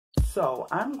So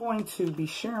I'm going to be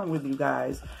sharing with you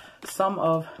guys some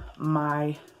of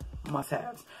my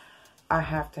must-haves. I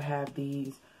have to have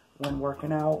these when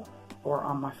working out or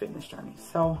on my fitness journey.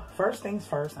 So first things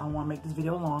first, I don't want to make this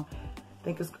video long.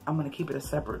 I'm going to keep it a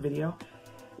separate video.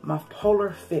 My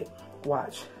Polar Fit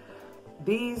watch.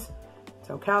 These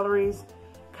tell calories,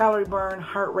 calorie burn,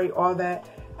 heart rate, all that.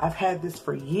 I've had this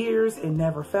for years. It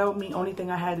never failed me. Only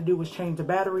thing I had to do was change the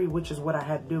battery, which is what I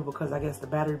had to do because I guess the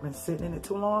battery been sitting in it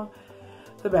too long.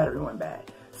 The battery went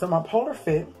bad. So my Polar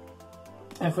Fit,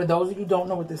 and for those of you who don't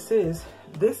know what this is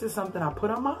something I put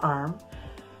on my arm.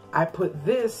 I put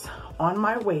this on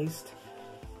my waist,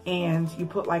 and you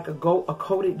put like a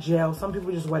coated gel. Some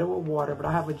people just wet it with water, but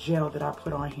I have a gel that I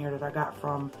put on here that I got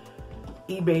from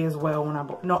eBay as well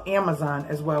Amazon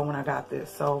as well when I got this.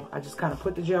 So I just kind of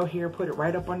put the gel here, put it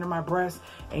right up under my breast,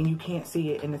 and you can't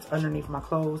see it, and it's underneath my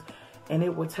clothes. And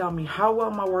it will tell me how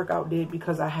well my workout did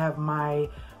because I have my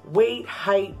weight,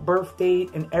 height, birth date,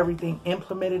 and everything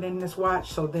implemented in this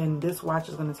watch. So then this watch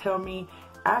is going to tell me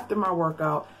after my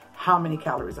workout how many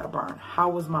calories I burned, how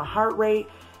was my heart rate,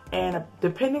 and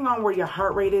depending on where your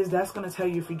heart rate is, that's going to tell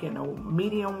you if you're getting a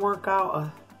medium workout,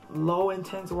 a low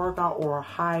intense workout, or a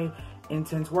high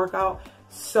intense workout.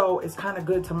 So it's kind of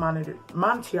good to monitor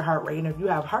your heart rate, and if you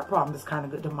have heart problems, it's kind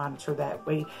of good to monitor that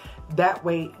way. That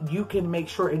way you can make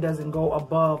sure it doesn't go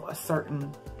above a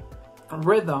certain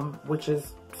rhythm, which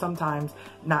is sometimes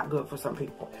not good for some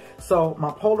people. So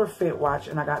my Polar Fit watch,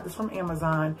 and I got this from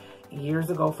Amazon years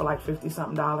ago for like $50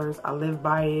 something. I live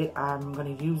by it. I'm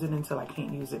going to use it until I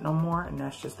can't use it no more, and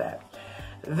that's just that.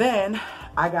 Then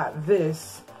I got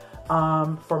this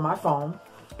for my phone,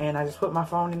 and I just put my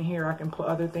phone in here. I can put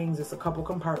other things. It's a couple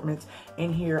compartments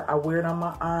in here. I wear it on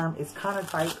my arm. It's kind of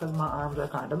tight because my arms are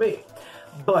kind of big,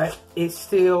 but it's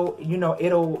still, you know,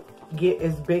 it'll get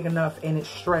as big enough, and it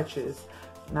stretches.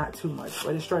 Not too much,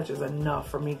 but it stretches enough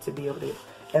for me to be able to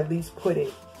at least put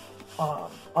it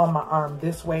on my arm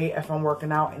this way if I'm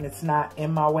working out and it's not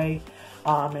in my way.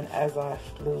 And as I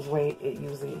lose weight, it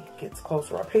usually gets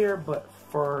closer up here. But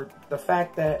for the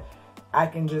fact that I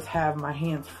can just have my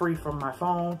hands free from my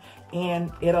phone, and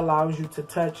it allows you to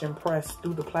touch and press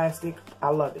through the plastic, I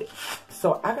love it.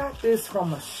 So I got this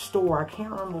from a store. I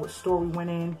can't remember what store we went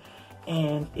in,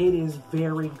 and it is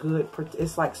very good.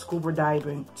 It's like scuba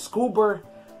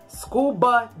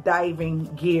diving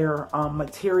gear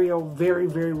material, very,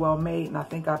 very well made, and I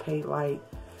think I paid like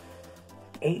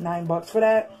 $8-9 for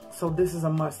that. So this is a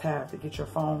must-have to get your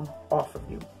phone off of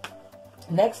you.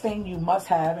 Next thing you must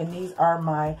have, and these are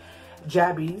my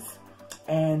jabbies,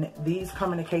 and these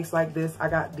come in a case like this. I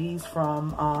got these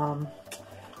from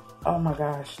oh my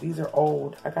gosh, these are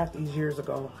old. I got these years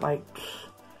ago, like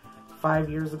 5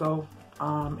 years ago.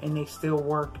 And they still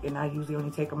work, and I usually only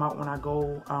take them out when I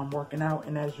go working out.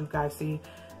 And as you guys see,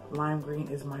 lime green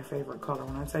is my favorite color.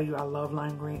 When I tell you I love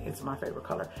lime green, it's my favorite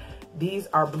color. These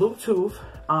are Bluetooth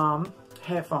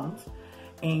headphones,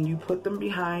 and you put them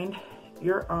behind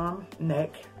your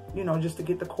neck, you know, just to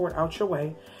get the cord out your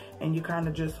way. And you kind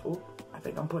of just, I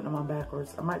think I'm putting them on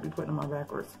backwards. I might be putting them on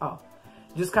backwards. Oh,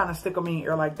 just kind of stick them in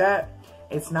your ear like that.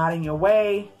 It's not in your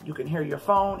way. You can hear your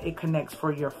phone. It connects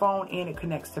for your phone, and it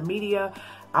connects to media.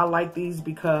 I like these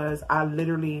because I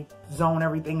literally zone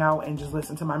everything out and just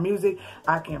listen to my music.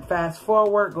 I can fast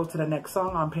forward, go to the next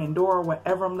song on Pandora,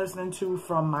 whatever I'm listening to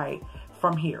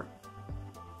from here.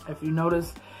 If you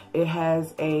notice, it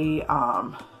has a,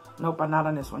 nope, I'm not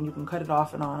on this one. You can cut it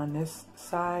off and on this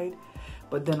side.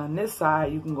 But then on this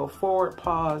side, you can go forward,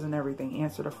 pause, and everything.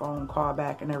 Answer the phone, call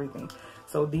back, and everything.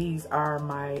 So these are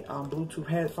my Bluetooth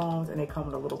headphones, and they come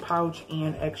with a little pouch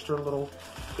and extra little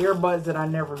earbuds that I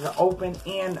never open,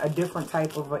 and a different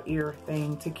type of a ear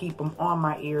thing to keep them on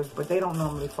my ears, but they don't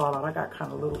normally fall out. I got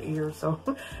kind of little ears, so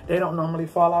they don't normally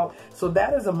fall out. So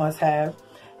that is a must-have.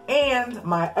 And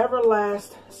my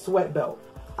Everlast sweat belt.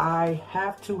 I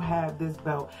have to have this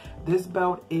belt. This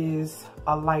belt is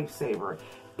a lifesaver.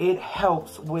 It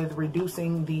helps with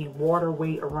reducing the water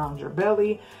weight around your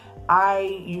belly. I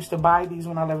used to buy these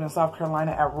when I lived in South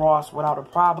Carolina at Ross without a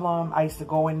problem. I used to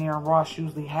go in there, and Ross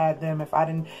usually had them. If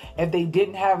they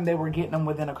didn't have them, they were getting them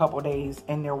within a couple of days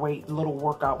in their little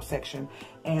workout section.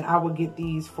 And I would get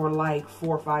these for like $4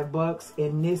 or $5.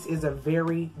 And this is a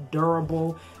very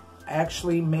durable,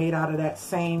 actually made out of that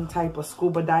same type of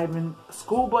scuba diving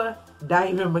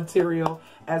material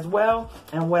as well.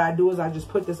 And what I do is I just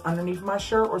put this underneath my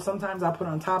shirt, or sometimes I put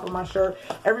it on top of my shirt.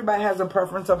 Everybody has a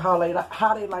preference of how they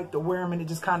like to wear them, and it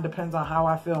just kind of depends on how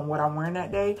I feel and what I'm wearing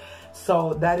that day.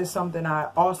 So that is something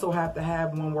I also have to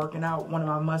have when working out, one of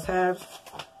my must-haves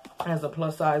as a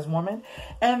plus-size woman.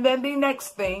 And then the next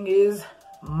thing is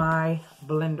my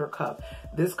blender cup.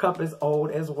 This cup is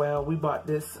old as well. We bought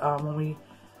this when we,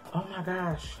 oh my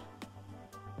gosh,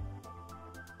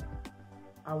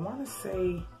 I want to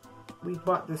say we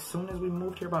bought this soon as we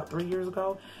moved here about 3 years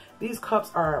ago. These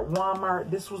cups are at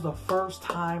Walmart. This was the first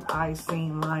time I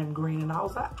seen lime green, and I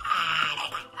was like, ah,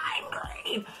 they got lime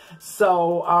green.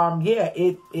 So yeah,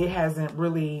 it hasn't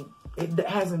really, it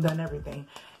hasn't done everything.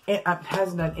 It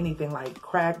hasn't done anything like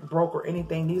cracked, broke, or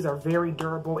anything. These are very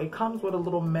durable. It comes with a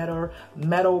little metal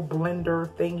blender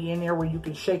thingy in there where you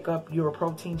can shake up your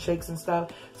protein shakes and stuff.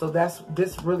 So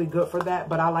this really good for that.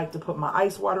 But I like to put my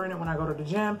ice water in it when I go to the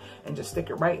gym and just stick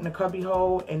it right in the cubby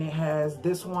hole. And it has,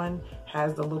 this one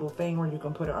has the little thing where you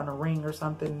can put it on a ring or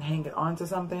something and hang it onto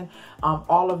something.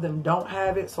 All of them don't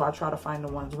have it, so I try to find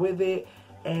the ones with it.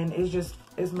 And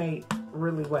it's made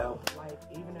really well. Like,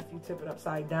 even if you tip it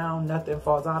upside down, nothing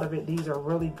falls out of it. These are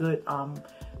really good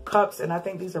cups, and I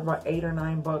think these are about $8 or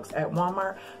 $9 at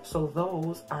Walmart. So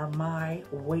those are my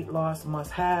weight loss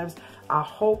must-haves. I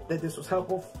hope that this was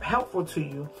helpful to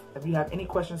you. If you have any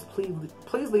questions,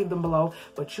 please leave them below.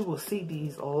 But you will see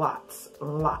these lots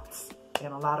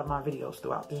in a lot of my videos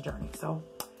throughout this journey. So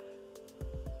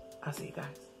I'll see you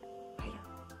guys later.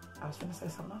 I was gonna say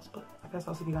something else, but I guess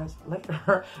I'll see you guys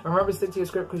later. Remember, stick to your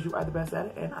script because you are the best at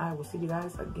it, and I will see you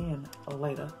guys again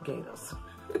later, Gators.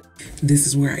 This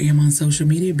is where I am on social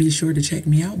media. Be sure to check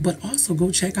me out, but also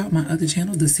go check out my other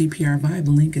channel, The CPR Vibe.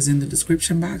 The link is in the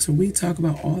description box, where we talk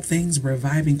about all things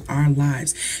reviving our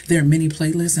lives. There are many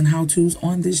playlists and how-tos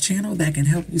on this channel that can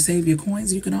help you save your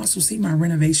coins. You can also see my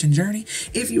renovation journey.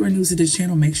 If you are new to this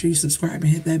channel, make sure you subscribe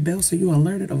and hit that bell so you're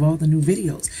alerted of all the new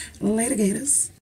videos. Later, Gators.